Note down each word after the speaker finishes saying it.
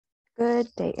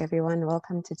Good day, everyone.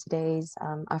 Welcome to today's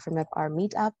afrimapr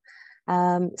meetup.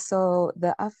 So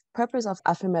the purpose of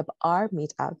afrimapr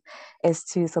meetup is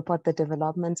to support the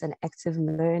development and active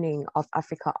learning of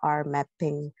Africa R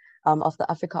mapping, of the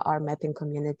Africa R mapping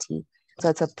community. So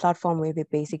it's a platform where we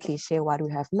basically share what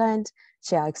we have learned,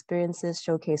 share our experiences,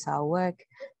 showcase our work,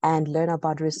 and learn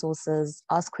about resources,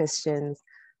 ask questions,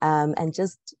 and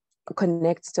just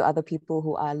connect to other people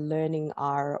who are learning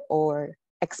R or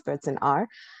experts in R.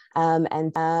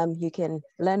 You can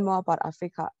learn more about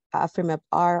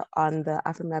afrimapr on the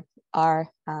afrimapr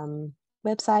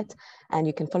website, and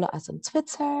you can follow us on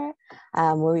Twitter,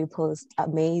 where we post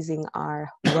amazing R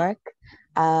work.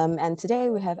 And today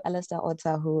we have Alastair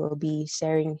Otter, who will be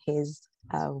sharing his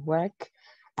work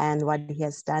and what he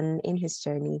has done in his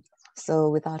journey. So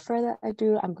without further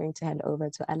ado, I'm going to hand over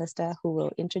to Alastair, who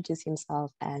will introduce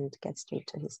himself and get straight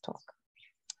to his talk.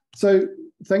 So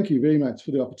thank you very much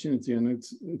for the opportunity, and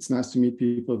it's nice to meet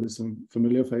people. There's some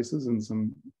familiar faces and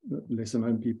some lesser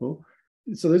known people.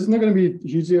 So this is not going to be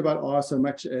hugely about R so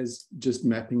much as just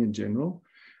mapping in general.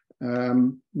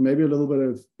 Maybe a little bit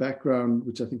of background,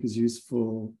 which I think is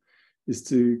useful, is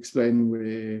to explain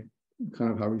where kind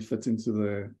of how we fit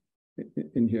into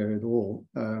in here at all.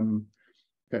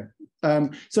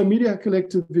 So Media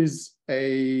Collective is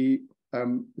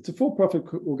it's a for-profit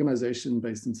organization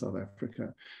based in South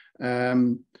Africa.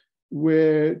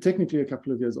 We're technically a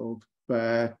couple of years old,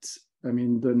 but I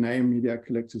mean, the name Media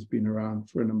Collective has been around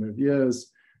for a number of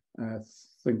years. I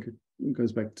think it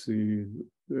goes back to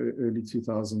the early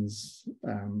 2000s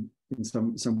in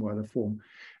some other form.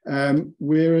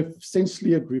 We're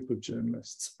essentially a group of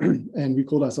journalists, and we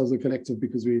call ourselves a collective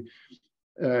because we,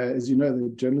 as you know, the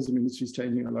journalism industry is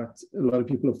changing a lot. A lot of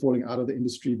people are falling out of the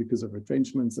industry because of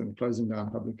retrenchments and closing down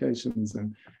publications.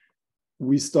 And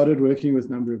we started working with a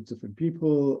number of different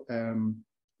people,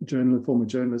 former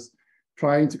journalists,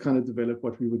 trying to kind of develop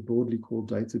what we would broadly call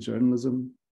data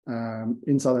journalism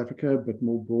in South Africa, but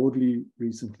more broadly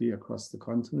recently across the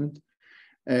continent.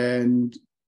 And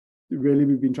really,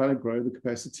 we've been trying to grow the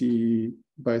capacity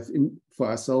both for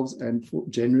ourselves and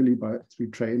generally through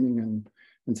training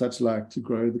and such like, to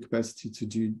grow the capacity to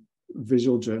do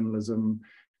visual journalism,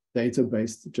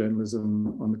 data-based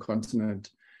journalism on the continent.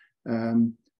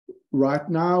 Right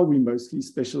now, we mostly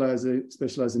specialize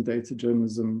in data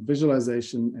journalism,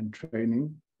 visualization, and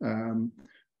training.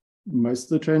 Most of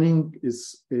the training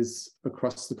is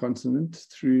across the continent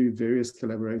through various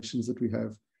collaborations that we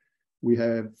have. We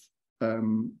have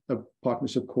a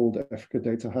partnership called Africa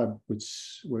Data Hub,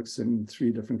 which works in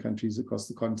 3 different countries across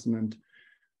the continent.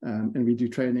 And we do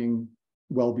training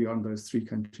well beyond those 3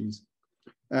 countries.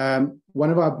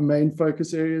 One of our main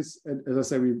focus areas, as I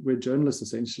say, we're journalists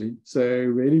essentially. So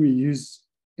really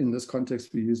in this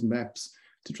context, we use maps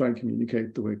to try and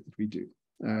communicate the work that we do.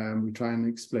 We try and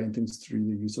explain things through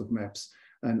the use of maps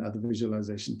and other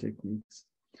visualization techniques.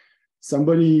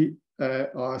 Somebody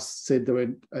said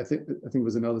that I think it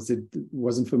was another said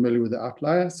wasn't familiar with the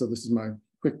Outlier. So this is my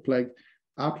quick plug.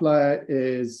 Outlier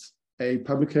is a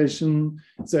publication.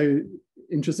 So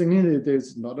interestingly,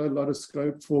 there's not a lot of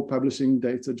scope for publishing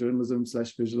data journalism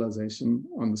 / visualization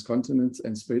on this continent,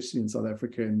 and especially in South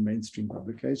Africa in mainstream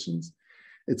publications.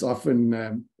 It's often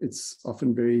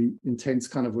very intense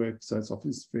kind of work, so it's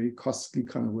often very costly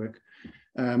kind of work.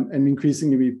 And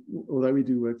increasingly, although we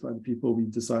do work for other people, we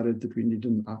decided that we needed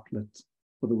an outlet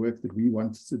for the work that we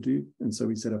wanted to do, and so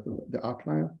we set up the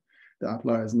Outlier. The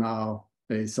Outlier is now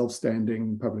a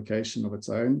self-standing publication of its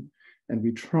own, and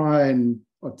we try and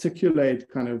articulate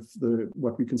kind of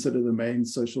what we consider the main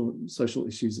social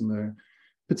issues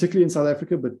particularly in South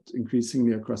Africa, but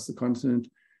increasingly across the continent,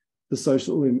 the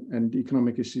social and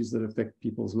economic issues that affect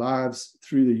people's lives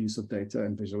through the use of data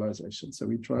and visualization. So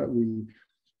we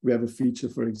have a feature,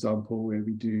 for example, where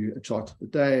we do a chart of the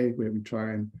day, where we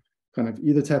try and kind of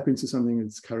either tap into something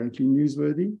that's currently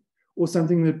newsworthy, or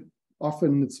something that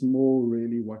often it's more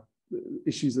really what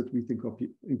issues that we think are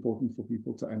important for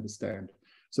people to understand.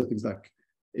 So things like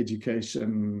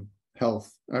education,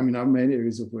 health. I mean, our main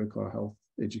areas of work are health,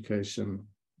 education,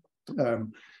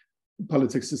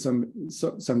 politics to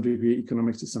some degree,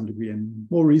 economics to some degree, and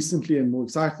more recently and more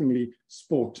excitingly,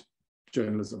 sport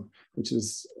journalism, which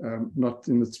is not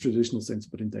in the traditional sense,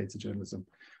 but in data journalism.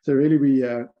 So really,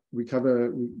 we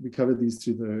cover these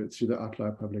through the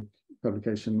Outlier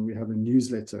publication. We have a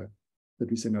newsletter that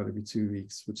we send out every 2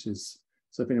 weeks, which is,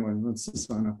 so if anyone wants to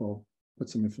sign up, I'll put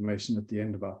some information at the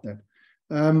end about that.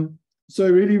 So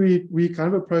really, we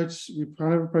kind of approach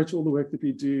all the work that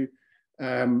we do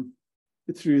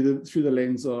through the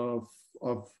lens of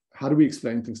how do we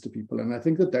explain things to people, and I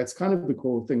think that's kind of the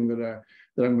core thing that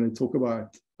I'm going to talk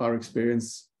about our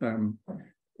experience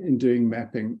in doing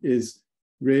mapping is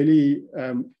really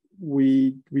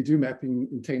we do mapping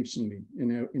intentionally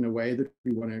in a way that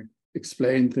we want to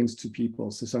explain things to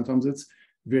people. So sometimes it's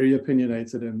very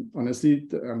opinionated, and honestly,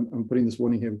 I'm putting this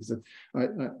warning here because I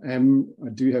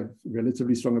do have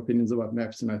relatively strong opinions about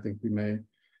maps, and I think we may,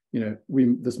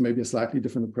 this may be a slightly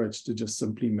different approach to just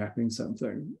simply mapping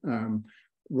something,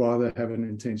 rather have an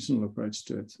intentional approach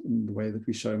to it in the way that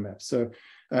we show maps. So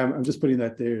I'm just putting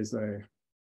that there as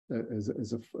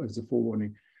a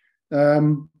forewarning.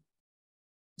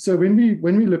 So when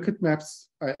we look at maps,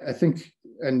 I think,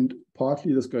 and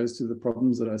partly this goes to the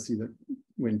problems that I see that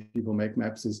when people make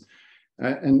maps is,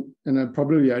 and I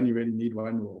probably only really need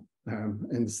one rule,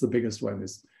 and it's the biggest one,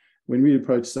 is when we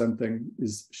approach something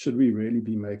is, should we really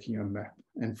be making a map?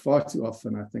 And far too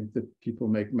often, I think that people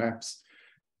make maps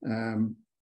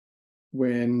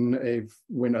when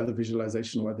other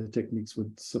visualization or other techniques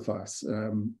would suffice.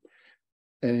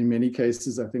 And in many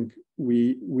cases, I think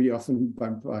we often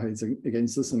bump our heads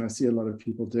against this, and I see a lot of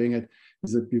people doing it,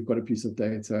 is that we've got a piece of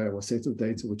data or a set of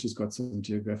data which has got some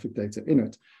geographic data in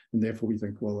it, and therefore we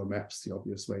think, well, a map's the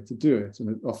obvious way to do it, and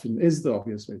it often is the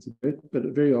obvious way to do it, but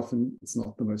very often it's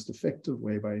not the most effective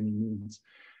way by any means.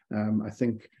 I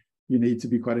think you need to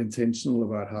be quite intentional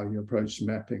about how you approach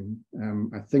mapping.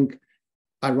 I think,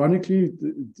 ironically,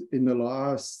 in the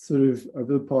last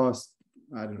over the past,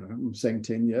 I don't know, I'm saying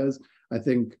 10 years, I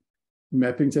think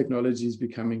mapping technology has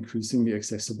become increasingly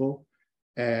accessible,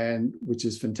 and which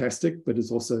is fantastic, but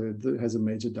it also has a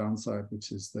major downside,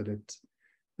 which is that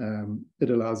it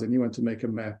allows anyone to make a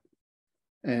map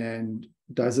and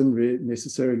doesn't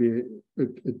necessarily,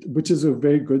 which is a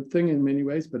very good thing in many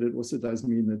ways, but it also does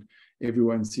mean that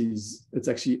everyone sees it's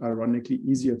actually ironically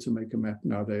easier to make a map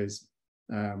nowadays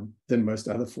than most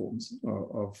other forms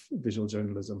of visual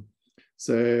journalism.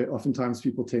 So oftentimes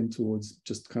people tend towards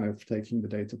just kind of taking the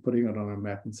data, putting it on a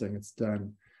map and saying it's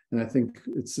done. And I think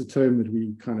it's a term that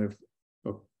we kind of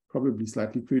probably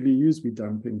slightly crudely use. We're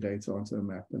dumping data onto a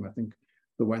map. And I think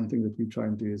the one thing that we try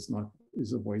and do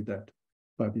is avoid that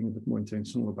by being a bit more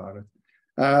intentional about it.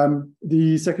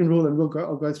 The second rule, and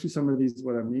I'll go through some of these,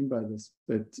 what I mean by this,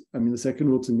 but I mean, the second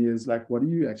rule to me is like, what are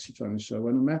you actually trying to show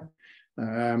on a map?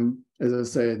 As I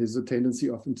say, there's a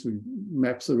tendency often to,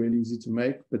 maps are really easy to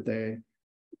make, but they,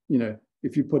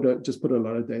 if you just put a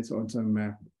lot of data onto a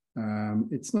map,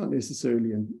 it's not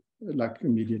necessarily like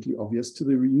immediately obvious to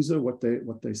the user what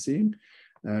they're seeing.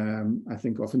 I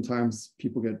think oftentimes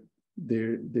people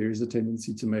there is a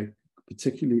tendency to make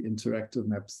particularly interactive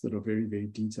maps that are very, very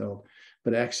detailed,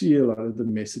 but actually a lot of the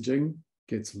messaging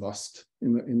gets lost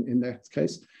in that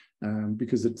case.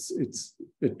 Because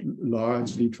it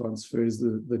largely transfers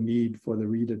the need for the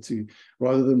reader to,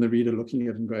 rather than the reader looking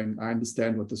at it and going, I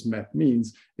understand what this map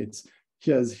means, it's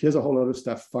here's a whole lot of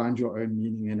stuff, find your own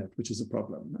meaning in it, which is a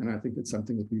problem. And I think it's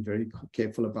something that we're very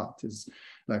careful about, is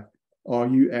like, are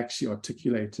you actually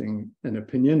articulating an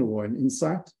opinion or an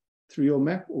insight through your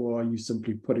map, or are you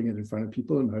simply putting it in front of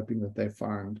people and hoping that they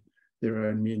find their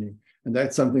own meaning? And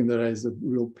that's something that is a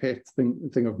real pet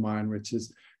thing of mine, which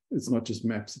is, it's not just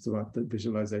maps, it's about the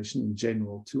visualization in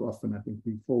general. Too often, I think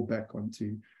we fall back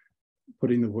onto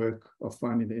putting the work of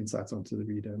finding the insights onto the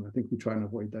reader. And I think we try and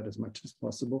avoid that as much as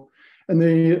possible.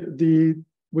 And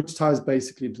which ties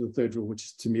basically into the third rule,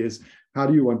 which to me is, how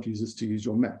do you want users to use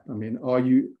your map? I mean, are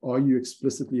you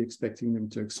explicitly expecting them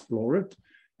to explore it?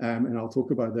 And I'll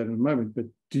talk about that in a moment, but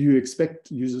do you expect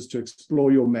users to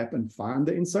explore your map and find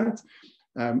the insights?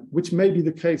 Which may be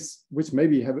the case, which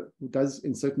maybe does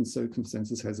in certain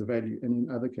circumstances has a value, and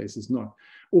in other cases not.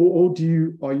 Or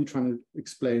are you trying to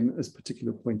explain a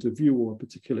particular point of view or a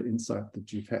particular insight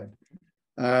that you've had?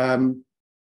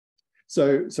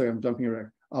 So I'm jumping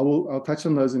around. I'll touch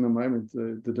on those in a moment,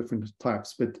 the different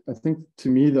types. But I think to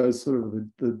me, those sort of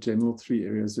the general three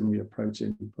areas when we approach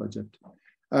any project.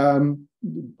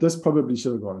 This probably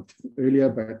should have gone earlier,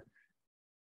 but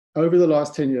over the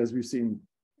last 10 years, we've seen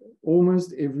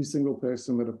almost every single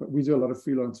person we do a lot of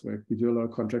freelance work, we do a lot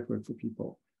of contract work for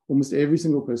people. Almost every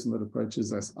single person that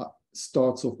approaches us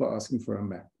starts off by asking for a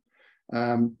map.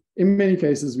 In many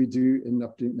cases, we do end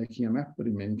up making a map, but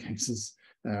in many cases,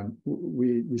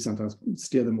 we sometimes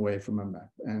steer them away from a map.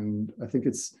 And I think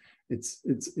it's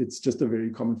just a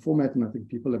very common format, and I think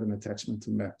people have an attachment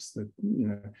to maps that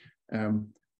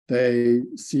they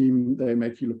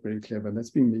make you look very clever. And that's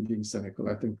been me being cynical.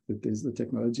 I think that there's the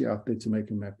technology out there to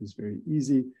make a map is very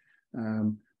easy,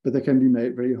 but they can be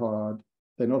made very hard.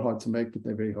 They're not hard to make, but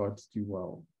they're very hard to do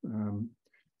well.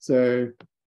 So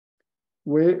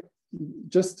we're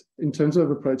just in terms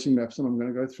of approaching maps, and I'm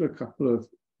going to go through a couple of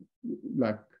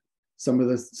like some of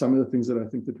the things that I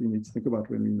think that we need to think about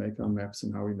when we make our maps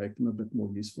and how we make them a bit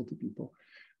more useful to people.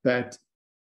 That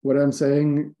what I'm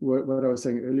saying, what I was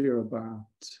saying earlier about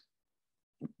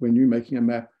when you're making a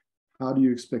map, how do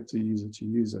you expect a user to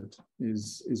use it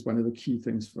is one of the key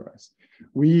things for us.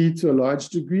 We, to a large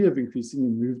degree, have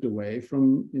increasingly moved away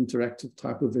from interactive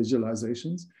type of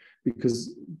visualizations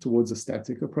towards a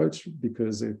static approach,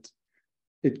 because it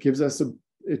gives us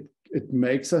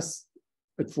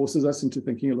it forces us into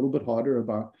thinking a little bit harder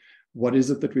about what is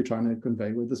it that we're trying to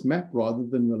convey with this map, rather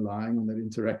than relying on that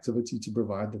interactivity to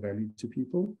provide the value to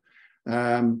people.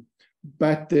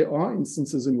 But there are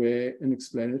instances in where an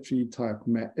exploratory type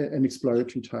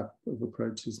of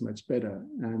approach is much better.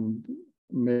 And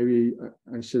maybe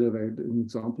I should have had an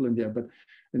example in here, but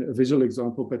a visual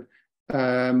example. But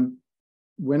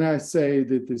when I say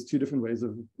that there's two different ways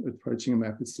of approaching a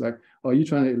map, it's like, are you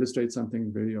trying to illustrate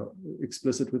something very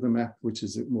explicit with a map, which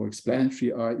is more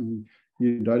explanatory, i.e.,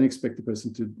 you don't expect the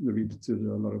person to read it to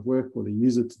do a lot of work, or the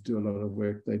user to do a lot of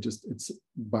work. It's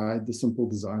by the simple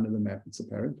design of the map, it's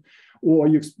apparent. Or are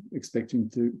you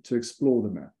expecting to explore the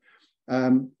map?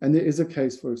 And there is a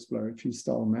case for exploratory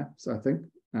style maps, I think.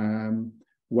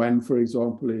 One, for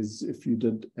example, is if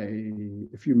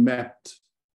you mapped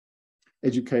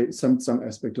some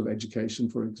aspect of education,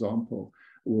 for example,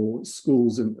 or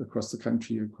schools across the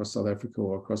country, across South Africa,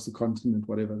 or across the continent,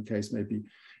 whatever the case may be,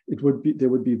 there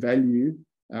would be value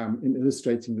in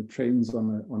illustrating the trends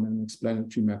on an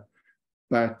explanatory map.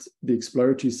 But the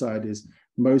exploratory side is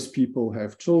most people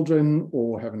have children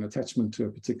or have an attachment to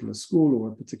a particular school or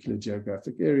a particular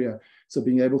geographic area. So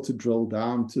being able to drill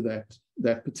down to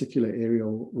that particular area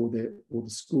or the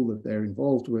school that they're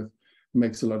involved with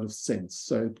makes a lot of sense.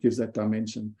 So it gives that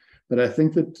dimension. But I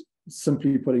think that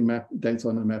simply putting data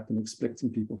on a map and expecting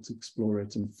people to explore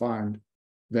it and find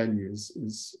values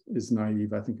is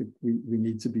naive. I think we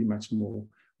need to be much more.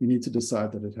 We need to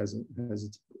decide that it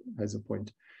has a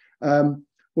point.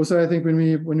 Also, I think when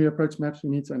we approach maps, we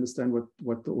need to understand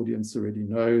what the audience already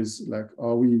knows. Like,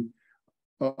 are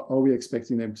we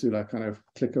expecting them to like kind of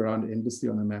click around endlessly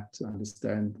on a map to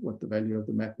understand what the value of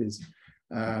the map is,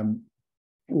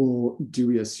 or do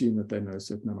we assume that they know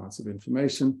certain amounts of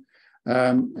information?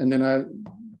 And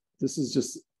then this is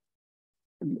just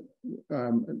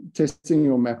testing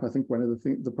your map. I think one of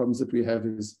the problems that we have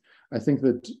is I think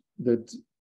that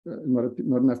not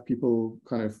enough people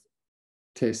kind of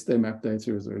test their map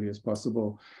data as early as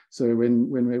possible. So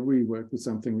whenever we work with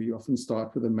something, we often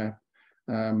start with a map.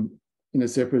 In a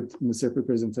separate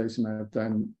presentation I have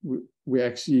done, we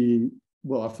actually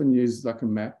will often use like a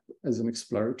map as an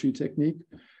exploratory technique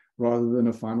rather than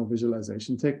a final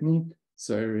visualization technique.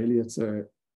 So really it's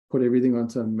put everything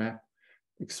onto a map,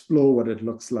 explore what it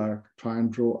looks like, try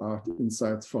and draw out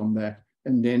insights from that,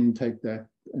 and then take that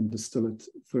and distill it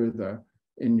further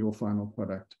in your final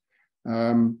product.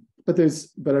 But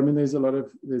I mean, there's a lot of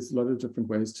different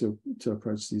ways to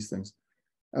approach these things.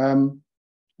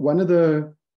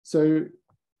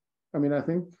 I mean, I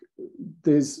think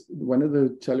there's one of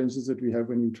the challenges that we have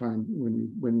when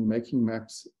we're making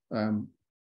maps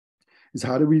is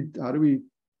how do we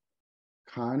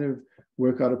kind of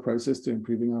work out a process to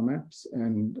improving our maps,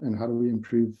 and how do we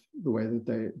improve the way that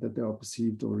they are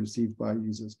perceived or received by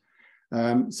users.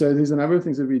 So there's a number of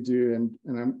things that we do,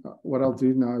 and what I'll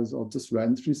do now is I'll just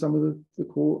run through some of the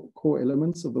core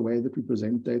elements of the way that we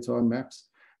present data on maps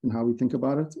and how we think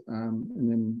about it,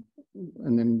 and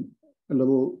then a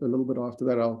little bit after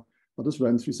that I'll just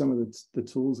run through some of the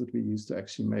tools that we use to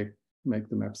actually make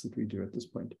the maps that we do at this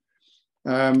point.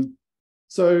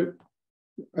 So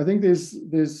I think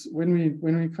there's when we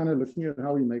kind of looking at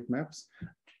how we make maps,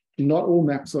 not all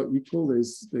maps are equal.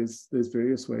 There's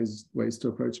various ways to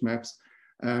approach maps,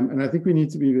 and I think we need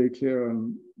to be very clear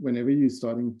on whenever you're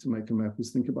starting to make a map,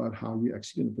 is think about how you're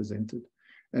actually going to present it.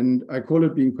 And I call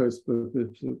it being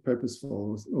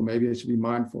purposeful, or maybe it should be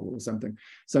mindful or something.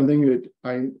 It's something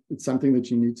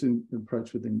that you need to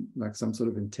approach within like some sort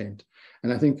of intent.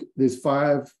 And I think there's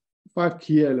five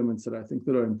key elements that I think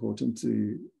that are important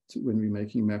to when we're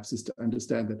making maps, is to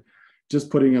understand that just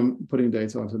putting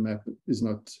data onto a map is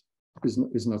not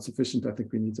sufficient. I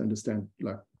think we need to understand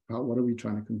like what are we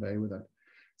trying to convey with that.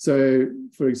 So,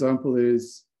 for example,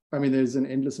 there's an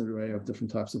endless array of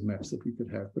different types of maps that we could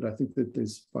have, but I think that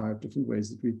there's 5 different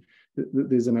ways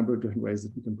there's a number of different ways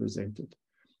that we can present it.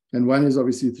 And one is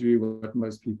obviously through what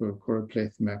most people call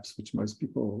choropleth maps, which most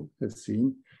people have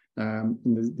seen.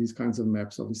 In these kinds of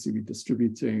maps, obviously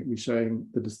we're showing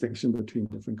the distinction between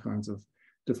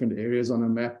different areas on a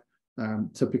map.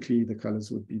 Typically the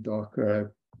colors would be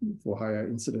darker for higher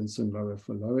incidence and lower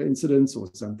for lower incidence, or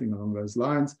something along those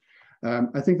lines.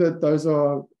 I think that those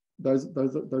are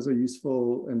those are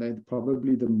useful, and they're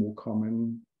probably the more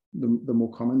common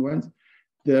ones.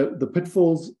 The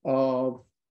pitfalls of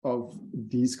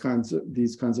these kinds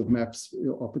of maps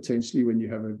are potentially when you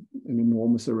have an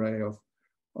enormous array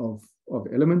of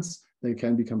elements, they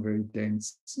can become very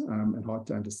dense and hard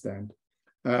to understand.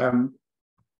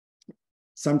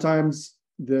 Sometimes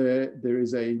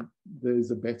there's a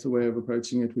better way of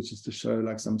approaching it, which is to show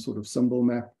like some sort of symbol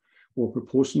map or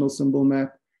proportional symbol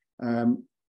map.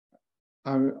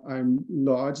 I'm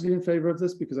largely in favor of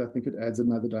this because I think it adds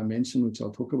another dimension, which I'll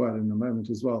talk about in a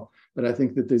moment as well. But I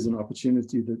think that there's an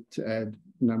opportunity to add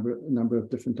a number of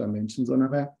different dimensions on a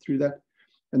map through that.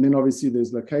 And then obviously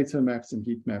there's locator maps and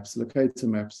heat maps. Locator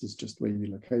maps is just where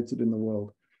you're located in the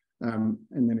world. And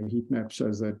then a heat map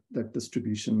shows that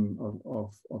distribution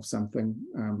of something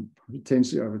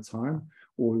potentially over time,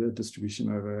 or the distribution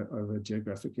over a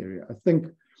geographic area. I think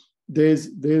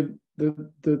there's the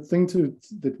thing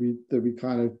that we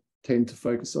kind of tend to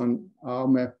focus on. Our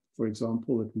map, for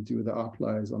example, that we do with the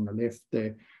outliers on the left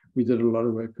there, we did a lot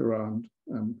of work around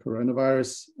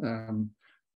coronavirus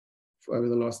over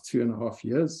the last 2.5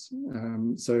 years.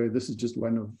 So this is just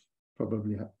one of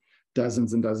probably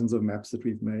dozens and dozens of maps that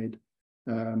we've made.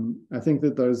 I think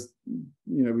that those,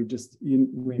 we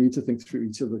need to think through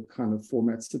each of the kind of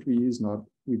formats that we use.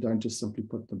 We don't just simply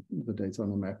put the data on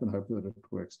the map and hope that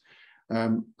it works.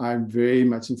 I'm very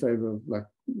much in favor of like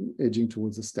edging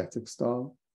towards a static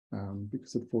style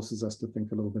because it forces us to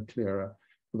think a little bit clearer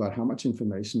about how much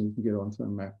information we can get onto a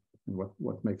map and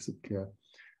what makes it clear.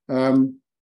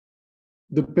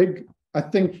 I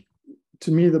think,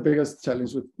 to me, the biggest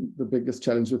challenge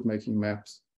with making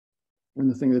maps, and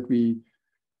the thing that we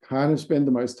kind of spend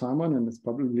the most time on, and it's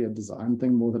probably a design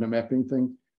thing more than a mapping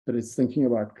thing, but it's thinking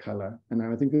about color. And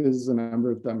I think there's a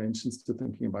number of dimensions to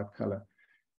thinking about color.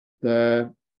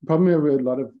 The problem with a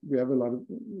lot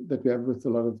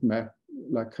of map,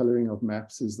 like coloring of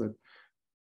maps, is that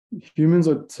humans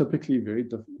are typically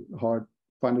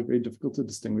find it very difficult to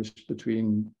distinguish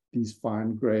between these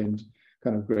fine-grained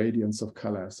kind of gradients of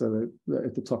color. So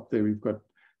at the top there, we've got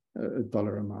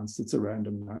dollar amounts. It's a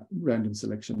random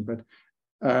selection, but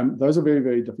those are very,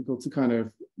 very difficult to kind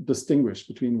of distinguish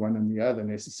between one and the other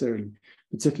necessarily,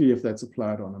 particularly if that's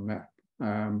applied on a map,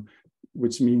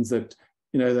 which means that,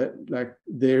 that like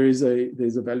there's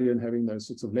a value in having those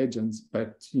sorts of legends,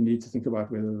 but you need to think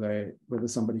about whether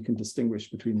somebody can distinguish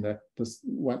between this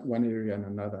one area and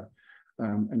another,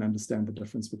 and understand the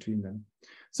difference between them.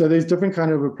 So there's different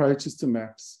kind of approaches to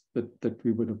maps that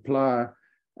we would apply,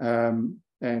 and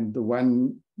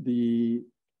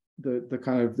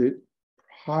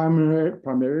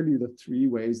primarily the three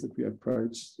ways that we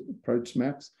approach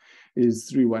maps is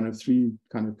through one of three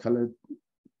kind of color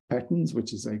patterns,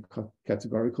 which is a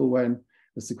categorical one,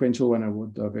 a sequential one, or a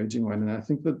diverging one, and I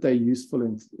think that they're useful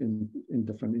in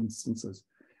different instances.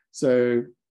 So,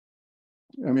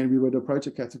 I mean, we would approach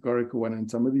a categorical one,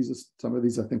 and some of these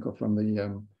I think are from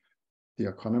the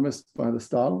Economist by the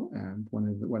style, and one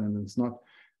of them is not.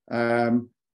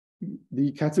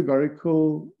 The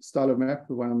categorical style of map,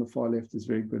 the one on the far left, is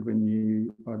very good when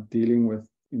you are dealing with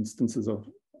instances of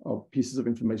pieces of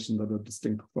information that are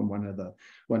distinct from one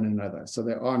another. So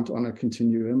they aren't on a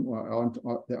continuum, or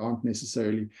they aren't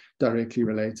necessarily directly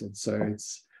related. So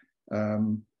it's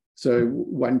so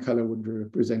one color would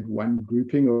represent one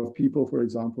grouping of people, for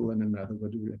example, and another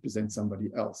would represent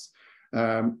somebody else.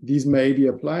 These may be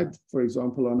applied, for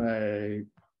example, on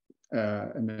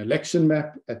an election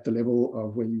map at the level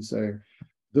of where you say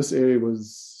this area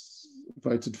was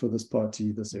voted for this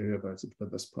party, this area voted for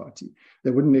this party.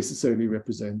 They wouldn't necessarily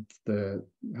represent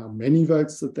how many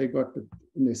votes that they got, but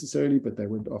they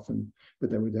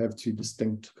would have two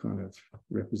distinct kind of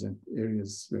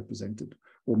areas represented,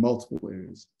 or multiple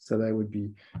areas. So they would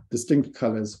be distinct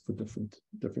colors for different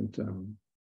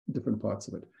parts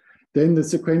of it. Then the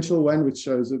sequential one, which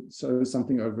shows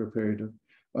something over a period of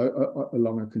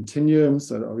along a continuum,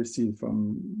 so obviously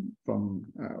from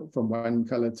one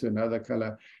color to another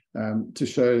color, to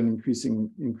show an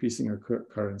increasing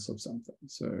occurrence of something.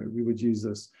 So we would use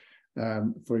this,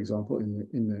 for example,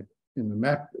 in the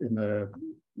map, in the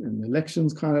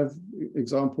elections kind of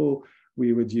example,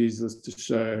 we would use this to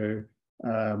show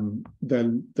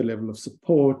the level of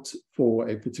support for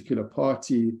a particular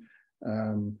party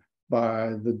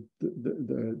by the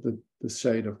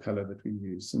shade of color that we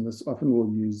use. And this often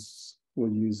we'll use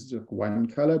like one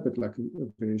color, but like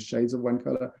various shades of one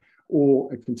color,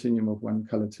 or a continuum of one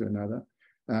color to another.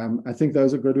 I think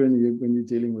those are good when you're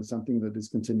dealing with something that is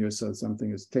continuous. So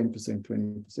something is 10%,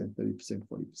 20%, 30%,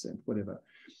 40%, whatever.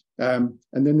 And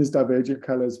then there's divergent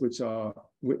colors, which are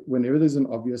whenever there's an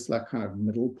obvious like kind of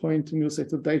middle point in your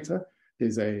set of data,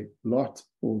 there's a lot,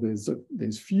 or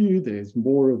there's few, there's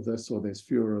more of this, or there's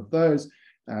fewer of those.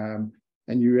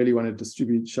 And you really want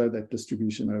to show that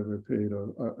distribution over a period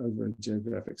or over a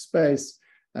geographic space.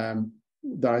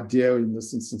 The idea in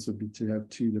this instance would be to have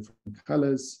two different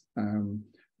colors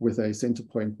with a center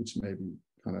point, which may be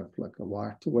kind of like a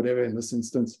white or whatever in this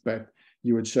instance, but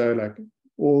you would show like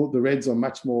all the reds are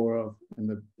much more of, and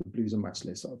the blues are much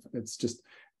less of. It's just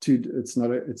it's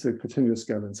a continuous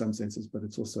scale in some senses, but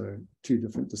it's also two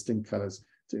different distinct colors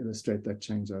to illustrate that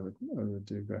change over a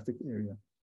geographic area.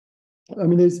 I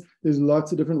mean, there's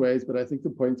lots of different ways, but I think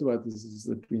the point about this is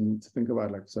that we need to think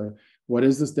about, like, so what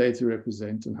does this data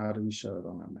represent and how do we show it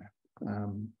on our map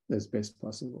as best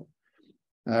possible?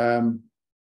 And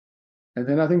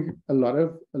then I think a lot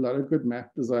of good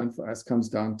map design for us comes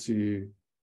down to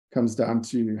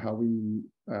how we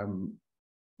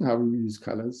use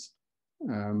colors.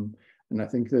 And I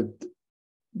think that,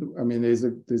 I mean, there's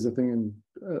a thing in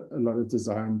a lot of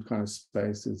design kind of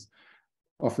spaces.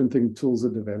 Often tools are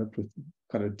developed with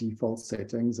kind of default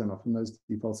settings, and often those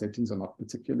default settings are not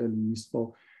particularly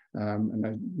useful.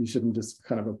 And you shouldn't just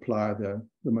kind of apply the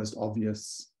most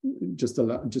obvious, just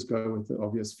go with the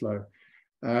obvious flow.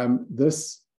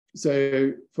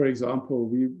 So for example,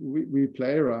 we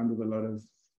play around with a lot of,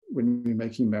 when we're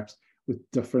making maps, with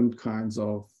different kinds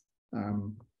of,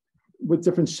 with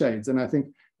different shades. And I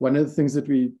think one of the things that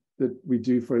we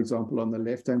do, for example, on the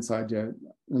left-hand side here,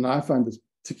 and I find this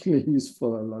particularly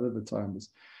useful a lot of the time,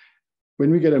 is when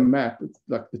we get a map, it's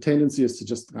like the tendency is to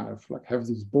just kind of like have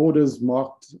these borders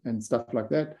marked and stuff like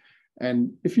that.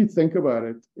 And if you think about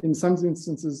it, in some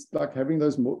instances, like having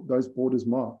those borders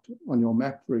marked on your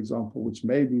map, for example, which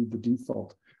may be the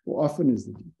default, or often is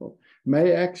the default,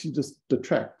 may actually just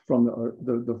detract from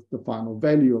the final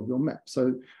value of your map.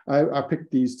 So I picked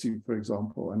these two, for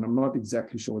example, and I'm not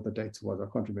exactly sure what the data was. I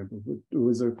can't remember. But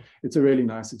it's a really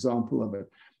nice example of it.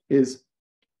 Is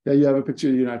there you have a picture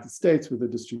of the United States with a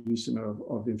distribution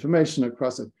of information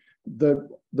across it. The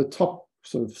top,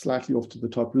 sort of slightly off to the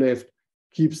top left,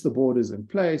 keeps the borders in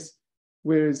place.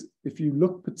 Whereas if you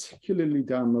look particularly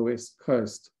down the west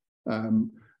coast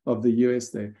of the US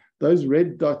there, those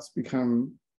red dots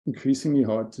become increasingly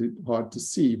hard to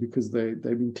see because they've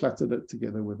been cluttered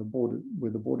together with the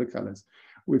border colors.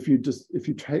 If you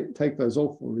take those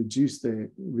off or reduce their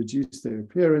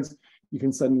appearance, you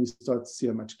can suddenly start to see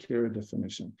a much clearer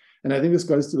definition. And I think this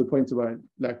goes to the point about,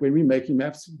 like, when we're making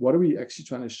maps, what are we actually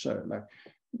trying to show? Like,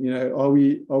 you know, are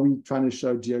we trying to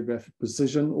show geographic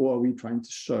precision, or are we trying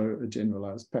to show a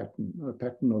generalized pattern, a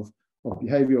pattern of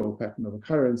behavior, or a pattern of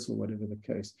occurrence, or whatever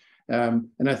the case? And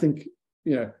I think,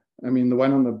 you know, I mean, the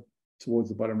one towards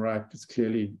the bottom right is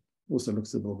clearly also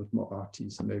looks a little bit more arty,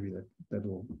 so maybe that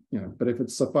will, you know, but if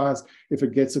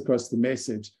it gets across the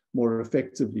message more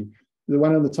effectively. The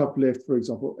one on the top left, for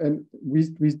example, and we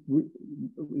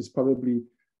is probably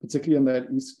particularly on that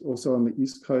also on the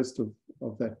east coast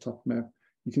of that top map.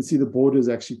 You can see the borders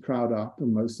actually crowd out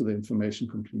most of the information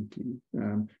completely.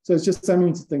 So it's just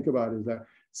something to think about, is that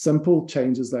simple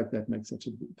changes like that make such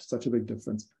a big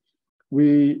difference.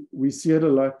 We see it a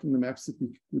lot in the maps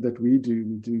that we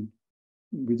do.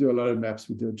 We do a lot of maps.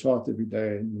 We do a chart every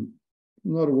day, and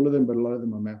not all of them, but a lot of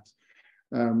them are maps.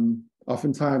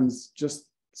 Oftentimes, just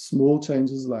small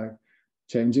changes like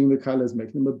changing the colors,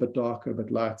 making them a bit darker, a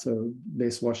bit lighter,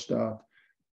 less washed out,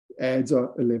 adds a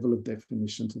level of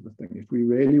definition to the thing. If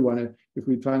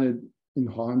we're trying to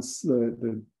enhance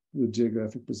the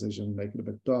geographic precision, make it a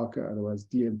bit darker, otherwise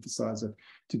de-emphasize it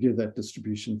to give that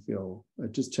distribution feel,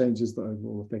 it just changes the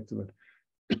overall effect of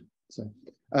it. So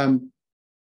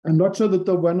I'm not sure that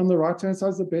the one on the right-hand side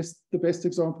is the best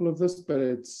example of this, but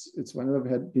it's one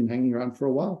that I've been hanging around for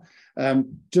a while.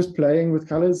 Just playing with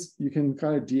colors, you can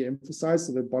kind of de-emphasize.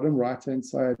 So the bottom right-hand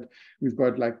side, we've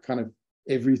got like kind of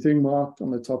everything marked. On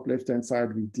the top left-hand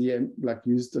side, we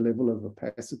used a level of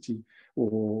opacity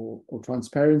or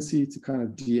transparency to kind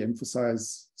of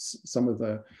de-emphasize some of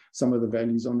the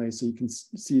values on there, so you can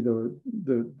see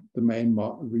the main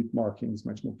root markings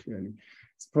much more clearly.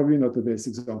 It's probably not the best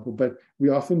example, but we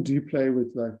often do play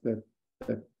with like that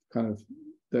kind of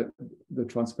the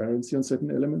transparency on certain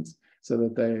elements, so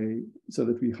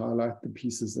that we highlight the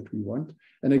pieces that we want.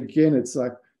 And again, it's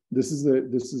like this is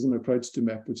an approach to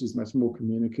map which is much more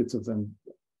communicative than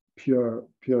pure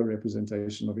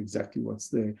representation of exactly what's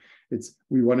there.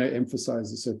 We want to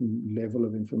emphasize a certain level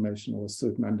of information or a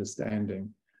certain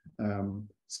understanding.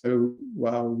 So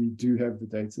while we do have the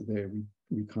data there,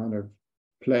 we kind of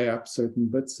play up certain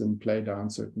bits and play down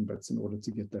certain bits in order to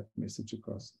get that message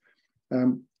across.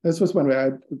 This was one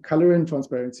way. Color and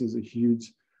transparency is a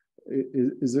huge,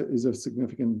 is a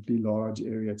significantly large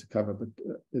area to cover, but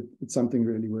it's something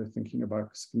really worth thinking about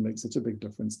because it can make such a big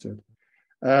difference to it.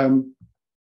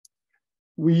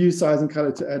 We use size and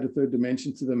color to add a third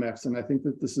dimension to the maps, and I think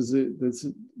that this is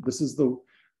the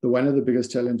one of the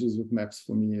biggest challenges with maps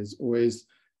for me is always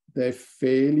they're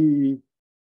fairly,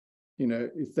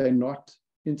 if they're not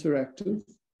interactive.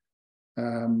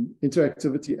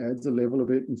 Interactivity adds a level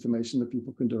of information that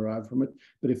people can derive from it,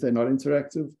 but if they're not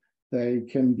interactive, they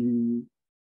can be,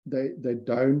 they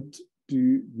don't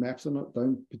do, maps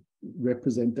don't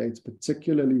represent dates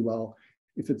particularly well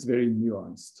if it's very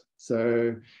nuanced.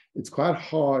 So it's quite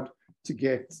hard to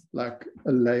get like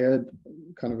a layered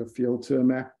kind of a feel to a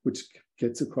map, which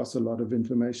gets across a lot of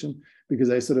information, because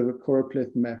a sort of a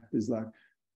choropleth map is like,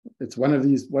 it's one of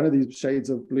these shades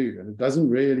of blue, and it doesn't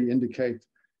really indicate,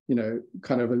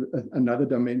 kind of another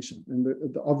dimension. And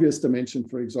the obvious dimension,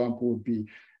 for example, would be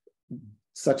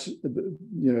such,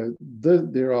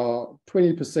 there are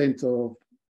 20%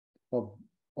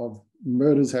 of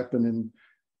murders happen in,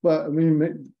 well, I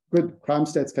mean, good crime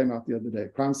stats came out the other day.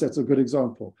 Crime stats are a good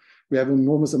example. We have an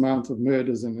enormous amount of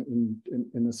murders in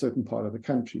a certain part of the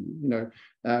country.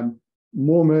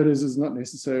 More murders is not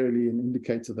necessarily an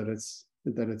indicator that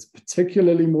it's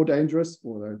particularly more dangerous,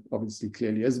 although obviously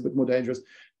clearly is a bit more dangerous,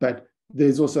 but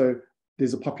there's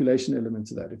a population element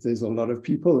to that. If there's a lot of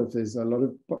people, if there are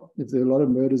a lot of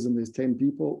murders and there's 10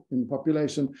 people in the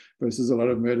population versus a lot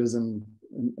of murders and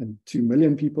 2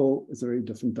 million people, it's a very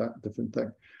different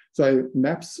thing. So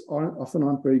maps often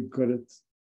aren't very good at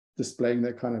displaying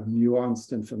that kind of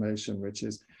nuanced information, which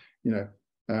is,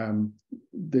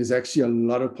 there's actually a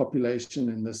lot of population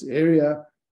in this area.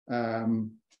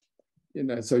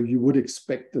 So you would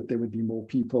expect that there would be more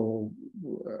people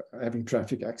having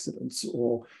traffic accidents,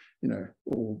 or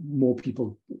more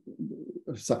people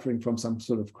suffering from some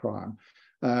sort of crime.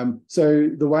 So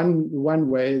the one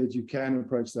way that you can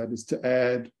approach that is to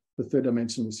add the third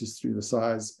dimension, which is through the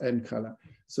size and color.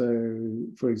 So,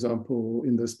 for example,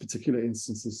 in this particular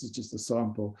instance, this is just a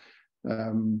sample.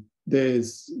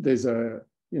 There's a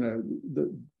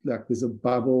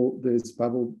bubble. There's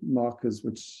bubble markers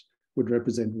which would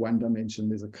represent one dimension.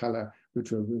 There's a color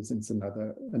which represents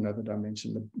another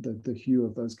dimension. The hue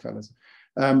of those colors.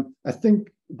 I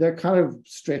think that kind of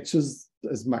stretches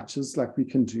as much as like we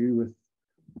can do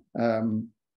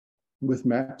with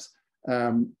maps.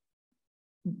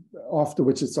 After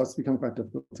which it starts to become quite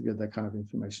difficult to get that kind of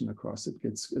information across. It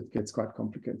gets quite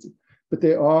complicated. But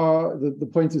the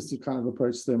point is to kind of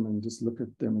approach them and just look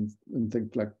at them and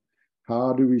think like,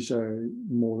 how do we show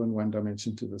more than one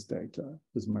dimension to this data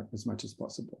as much as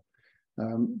possible?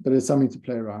 But it's something to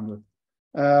play around with.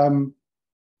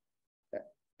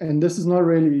 And this is not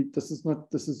really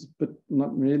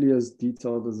as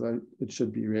detailed as it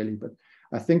should be really. But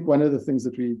I think one of the things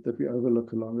that we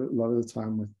overlook a lot of the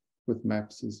time with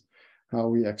maps is how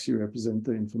we actually represent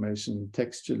the information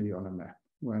textually on a map.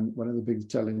 One of the big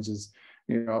challenges,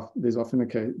 there's often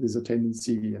there's a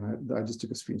tendency, and I just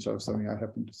took a screenshot of something I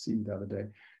happened to see the other day.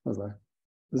 I was like,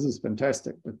 this is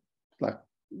fantastic, but like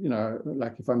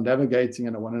if I'm navigating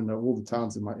and I want to know all the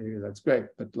towns in my area, that's great.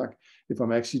 But like if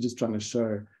I'm actually just trying to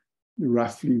show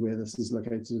roughly where this is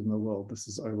located in the world, this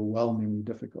is overwhelmingly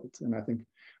difficult. And I think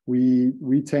we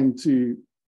tend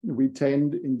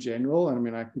in general, and I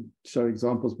mean, I could show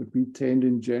examples, but we tend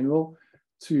in general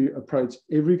to approach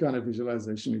every kind of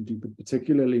visualization we do, but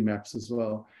particularly maps as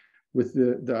well, with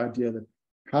the idea that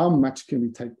how much can we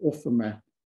take off the map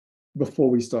before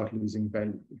we start losing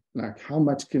value? Like how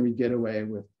much can we get away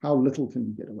with? How little can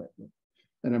we get away with?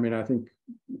 And I mean, I think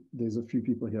there's a few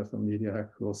people here from Media Hack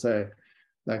who will say,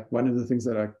 like one of the things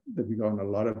that we go on a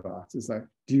lot about is like,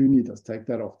 do you need us? Take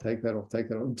that off, take that off, take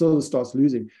that off, until it starts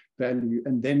losing value.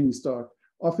 And then we start,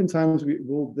 oftentimes we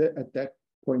will at that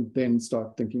point then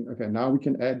start thinking, okay, now we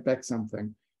can add back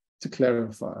something to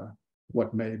clarify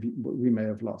what we may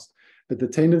have lost. But the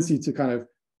tendency to kind of,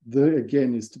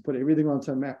 again, is to put everything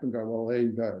onto a map and go, well, there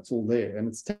you go, it's all there. And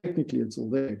it's all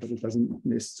there, but it doesn't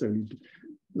necessarily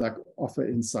like offer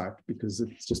insight because it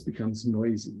just becomes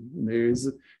noisy. And there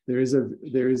is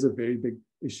a very big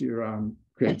issue around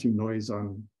creating noise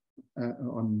on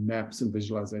maps and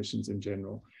visualizations in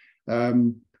general. I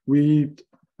mean,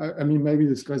 maybe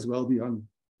this goes well beyond,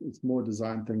 it's more a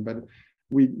design thing, but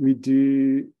we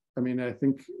do, I mean, I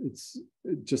think it's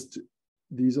just,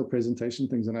 these are presentation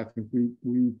things. And I think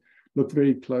we look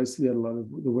very closely at a lot of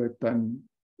the work done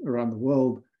around the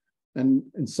world. And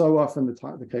so often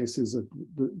the case is that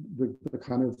the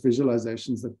kind of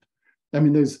visualizations that, I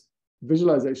mean, there's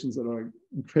visualizations that are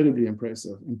incredibly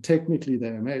impressive and technically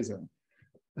they're amazing.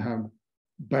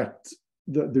 but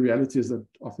the reality is that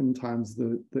oftentimes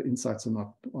the insights are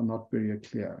not very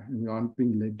clear, and we aren't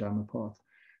being led down a path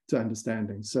to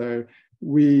understanding. So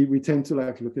we tend to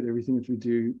like look at everything that we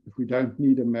do. If we don't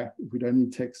need a map, if we don't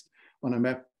need text on a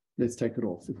map, let's take it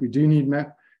off. If we do need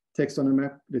text on a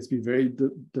map, let's be very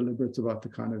deliberate about the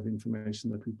kind of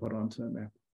information that we put onto a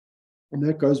map. And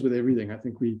that goes with everything. I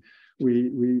think we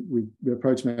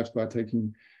approach maps by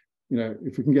taking,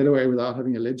 if we can get away without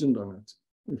having a legend on it,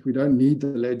 if we don't need the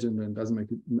legend and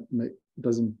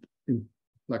doesn't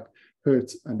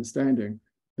hurt understanding,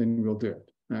 then we'll do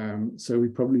it. So we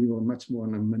probably are much more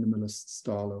on a minimalist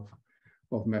style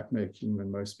of map making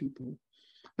than most people.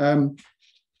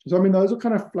 So, I mean, those are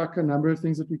kind of like a number of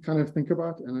things that we kind of think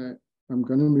about. And I'm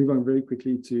going to move on very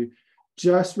quickly to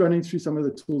just running through some of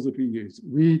the tools that we use.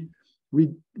 We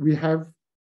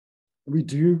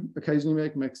do occasionally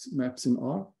make maps in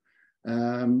R,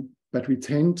 but we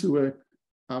tend to work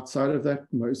outside of that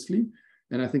mostly.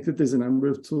 And I think that there's a number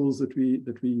of tools that we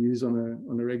use on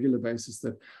a regular basis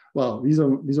that, well, these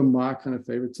are my kind of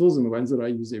favorite tools and the ones that I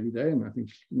use every day. And I think,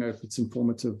 if it's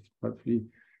informative, hopefully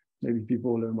maybe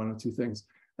people will learn one or two things.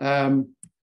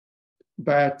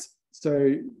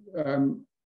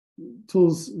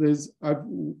 Tools, I've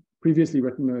previously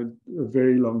written a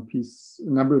very long a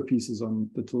number of pieces on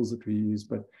the tools that we use,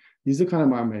 but these are kind of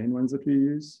my main ones that we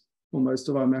use for most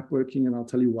of our map working, and I'll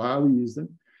tell you why we use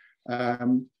them.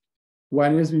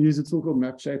 One is we use a tool called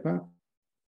MapShaper.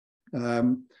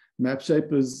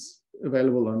 MapShaper is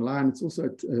available online. It's also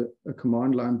a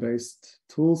command line based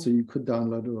tool, so you could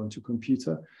download it onto your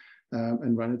computer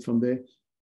and run it from there.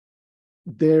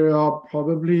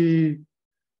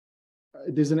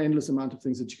 There's an endless amount of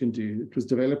things that you can do. It was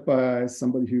developed by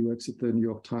somebody who works at the New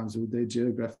York Times, or their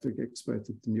geographic expert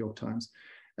at the New York Times.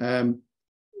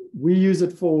 We use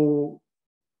it for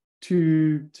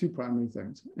two primary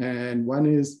things. And one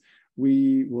is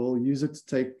we will use it to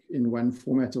take in one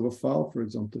format of a file, for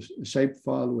example, a shape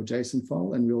file or a JSON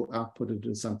file, and we'll output it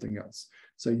as something else.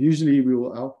 So usually we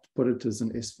will output it as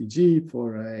an SVG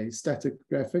for a static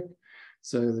graphic,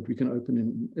 so that we can open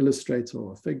in Illustrator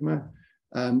or Figma,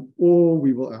 or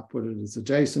we will output it as a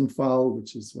JSON file,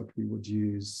 which is what we would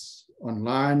use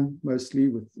online mostly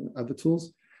with other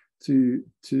tools to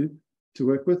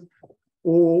work with.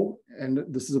 Or, and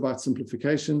this is about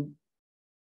simplification,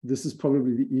 this is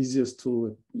probably the easiest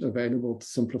tool available to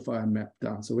simplify a map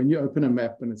down. So when you open a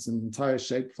map and it's an entire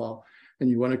shape file and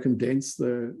you want to condense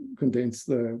the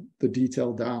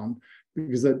detail down,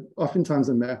 because oftentimes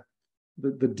a map,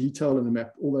 the detail in the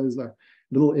map, all those like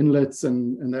little inlets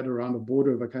and that around the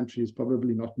border of a country is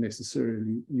probably not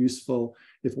necessarily useful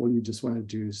if all you just want to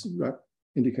do is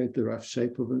indicate the rough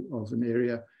shape of an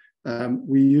area.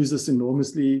 We use this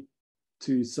enormously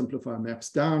to simplify maps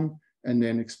down and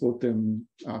then export them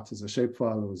out as a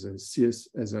shapefile or as a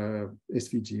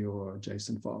SVG or a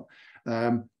JSON file.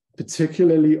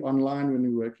 Particularly online, when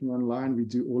we're working online, we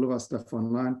do all of our stuff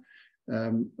online.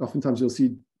 Oftentimes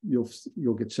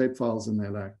you'll get shapefiles and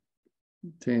they're like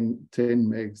 10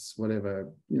 megs, whatever,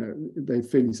 they're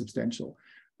fairly substantial.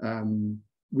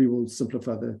 We will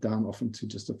simplify that down often to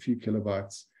just a few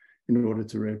kilobytes in order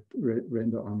to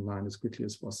render online as quickly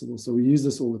as possible. So we use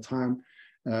this all the time.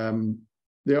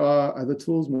 There are other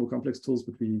tools, more complex tools,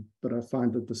 but I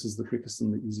find that this is the quickest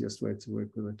and the easiest way to work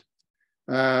with it.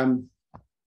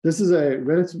 This is a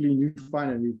relatively new find,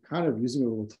 and we're kind of using it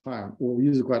all the time, or we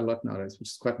use it quite a lot nowadays, which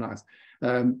is quite nice.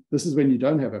 This is when you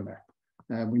don't have a map,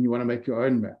 when you want to make your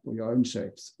own map or your own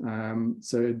shapes.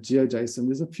 So GeoJSON,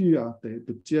 there's a few out there,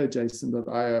 but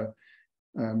GeoJSON.io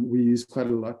we use quite a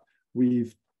lot.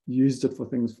 We've used it for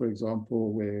things, for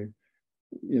example, where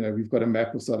we've got a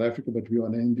map of South Africa, but we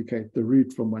want to indicate the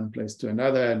route from one place to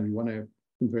another, and we want to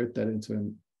convert that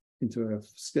into a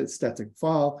static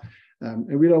file.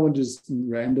 And we don't want to just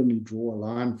randomly draw a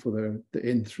line for the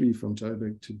N3 from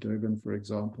Joburg to Durban, for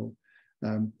example.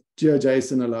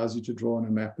 GeoJSON allows you to draw on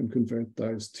a map and convert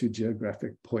those to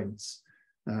geographic points,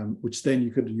 which then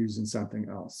you could use in something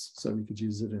else. So we could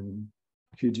use it in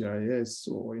QGIS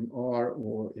or in R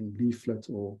or in Leaflet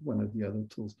or one of the other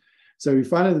tools. So we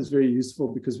find that it's very useful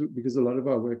because a lot of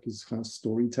our work is kind of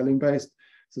storytelling based.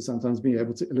 So sometimes being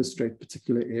able to illustrate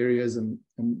particular areas and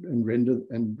render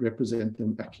and represent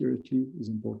them accurately is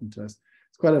important to us.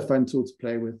 It's quite a fun tool to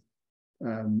play with.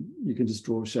 You can just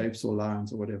draw shapes or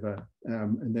lines or whatever,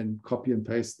 and then copy and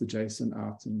paste the JSON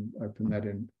out and open that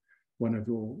in one of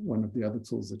the other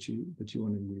tools that you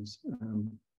want to use.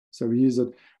 So we use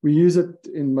it. We use it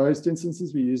in most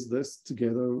instances. We use this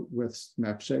together with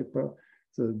MapShaper.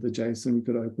 So the JSON, we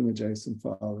could open a JSON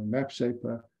file in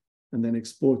MapShaper and then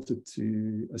export it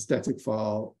to a static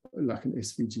file like an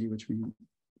SVG, which we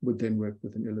would then work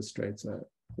with an Illustrator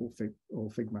or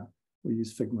Figma. We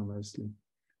use Figma mostly.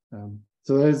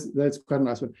 So that's quite a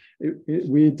nice one.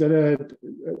 We did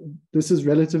this is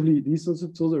relatively, these sorts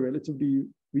of tools are relatively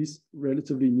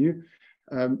new.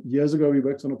 Years ago, we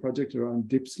worked on a project around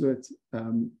Dipslit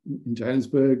in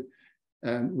Johannesburg,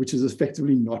 which is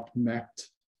effectively not mapped.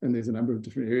 And there's a number of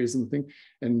different areas in the thing.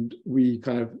 And we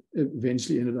kind of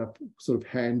eventually ended up sort of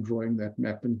hand drawing that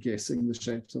map and guessing the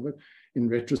shapes of it. In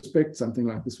retrospect, something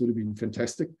like this would have been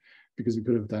fantastic because we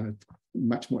could have done it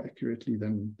much more accurately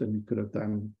than we could have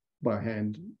done by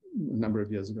hand a number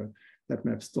of years ago. That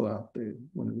map's still out there,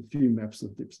 one of the few maps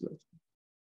of Dipslit.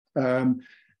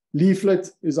 Leaflet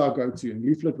is our go-to, and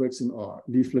Leaflet works in R.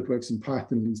 Leaflet works in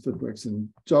Python, Leaflet works in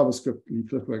JavaScript,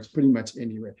 Leaflet works pretty much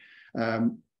anywhere.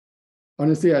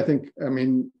 Honestly, I think, I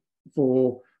mean,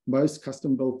 for most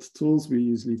custom-built tools, we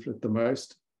use Leaflet the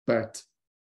most, but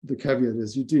the caveat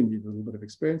is you do need a little bit of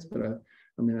experience. But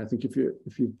I mean, I think if you're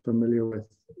familiar with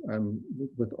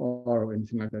R or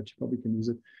anything like that, you probably can use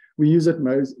it. We use it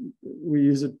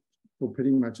for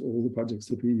pretty much all the projects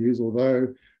that we use.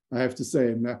 Although I have to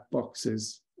say, Mapbox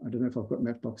is, I don't know if I've got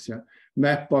Mapbox here.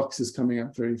 Mapbox is coming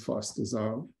up very fast as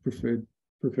our preferred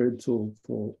tool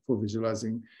for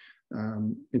visualizing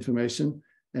information,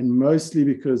 and mostly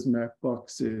because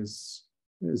Mapbox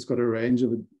has got a range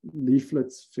of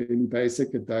leaflets, fairly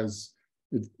basic.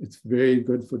 It's very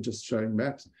good for just showing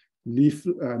maps.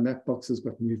 Mapbox has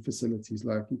got new facilities,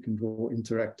 like you can draw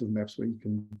interactive maps where you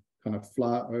can kind of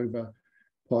fly over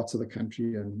parts of the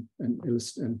country and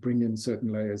bring in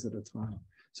certain layers at a time.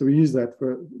 So we use that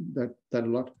for that a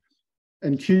lot.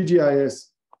 And QGIS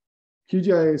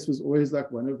was always like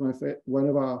one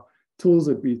of our tools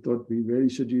that we thought we really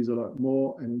should use a lot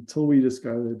more. And until we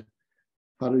discovered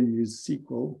how to use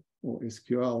SQL or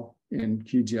SQL in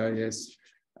QGIS,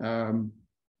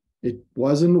 it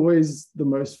wasn't always the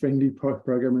most friendly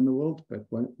program in the world.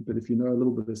 But if you know a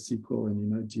little bit of SQL and you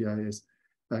know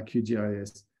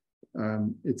QGIS,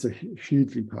 it's a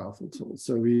hugely powerful tool.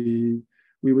 So we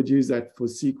would use that for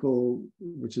SQL,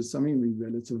 which is something we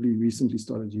relatively recently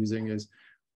started using, is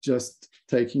just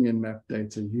taking in map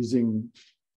data using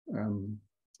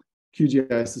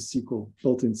QGIS SQL,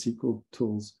 built-in SQL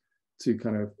tools to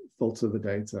kind of filter the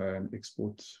data and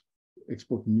export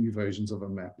new versions of a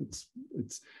map. It's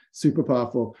super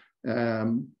powerful,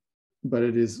 but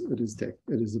it is a bit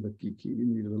geeky. You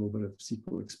need a little bit of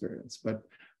SQL experience, but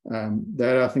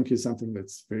that I think is something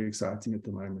that's very exciting at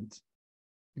the moment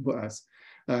for us.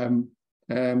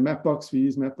 Mapbox, we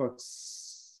use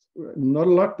Mapbox not a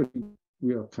lot, but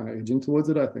we are kind of edging towards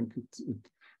it. I think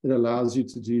it allows you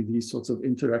to do these sorts of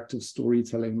interactive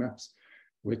storytelling maps,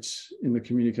 which in the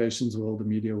communications world, the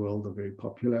media world, are very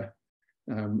popular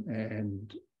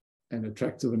and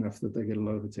attractive enough that they get a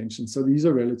lot of attention. So these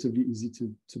are relatively easy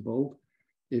to build.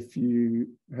 If you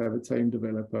have a tame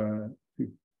developer who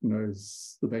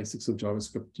knows the basics of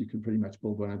JavaScript, you can pretty much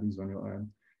build one of these on your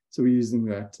own. So we're using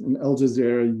that. And Al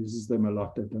Jazeera uses them a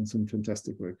lot. They've done some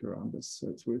fantastic work around this. So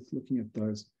it's worth looking at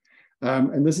those.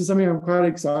 And this is something I'm quite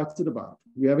excited about.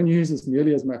 We haven't used this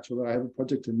nearly as much, although I have a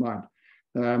project in mind.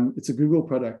 It's a Google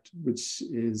product, which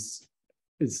is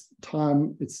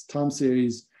time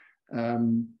series.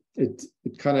 It's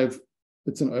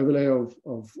an overlay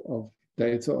of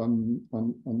data on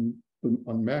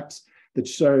maps that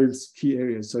shows key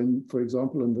areas. So for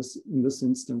example, in this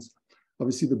instance,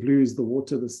 obviously the blue is the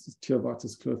water, this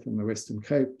Theobates Cliff in the Western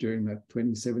Cape during that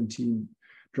 2017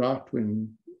 drought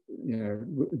when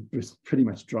it was pretty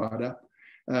much dried up.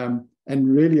 And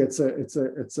really it's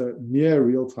a near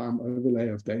real-time overlay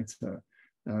of data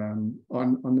on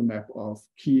the map of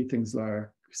key things like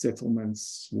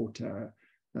settlements, water,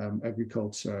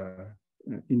 agriculture,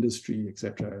 industry,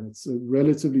 etc. And it's a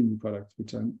relatively new product,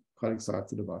 which I'm quite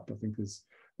excited about. I think there's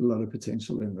a lot of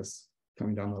potential in this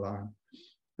coming down the line.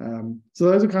 So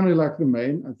those are kind of like the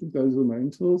main, I think those are the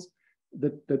main tools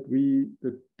that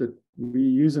we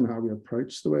use and how we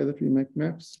approach the way that we make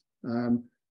maps.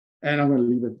 And I'm going to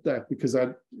leave it at that because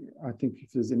I think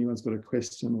if there's anyone's got a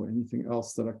question or anything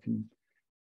else that I can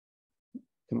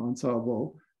answer, I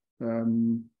will.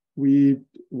 We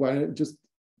want just,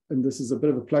 and this is a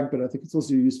bit of a plug, but I think it's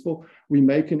also useful. We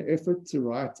make an effort to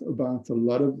write about a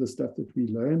lot of the stuff that we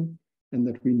learn and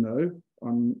that we know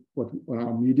on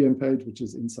our Medium page, which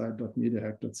is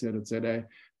inside.mediahack.co.za.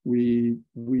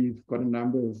 We've got a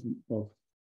number of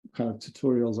kind of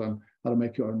tutorials on how to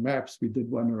make your own maps. We did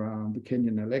one around the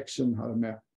Kenyan election, how to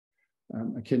map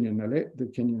the Kenyan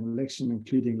election,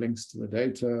 including links to the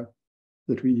data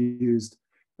that we used,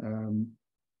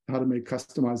 how to make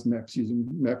customized maps using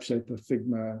MapShaper,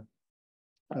 Figma,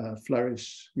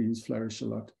 Flourish. We use Flourish a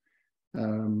lot.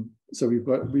 So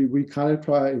we kind of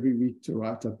try every week to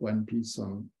write up one piece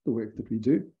on the work that we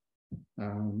do,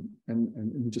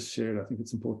 and just share it. I think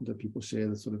it's important that people share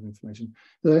this sort of information.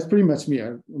 So that's pretty much me.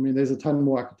 I mean, there's a ton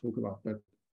more I could talk about, but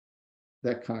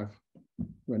that kind of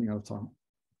running out of time.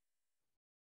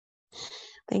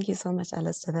 Thank you so much,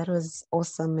 Alastair. That was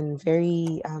awesome and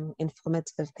very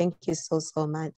informative. Thank you so much.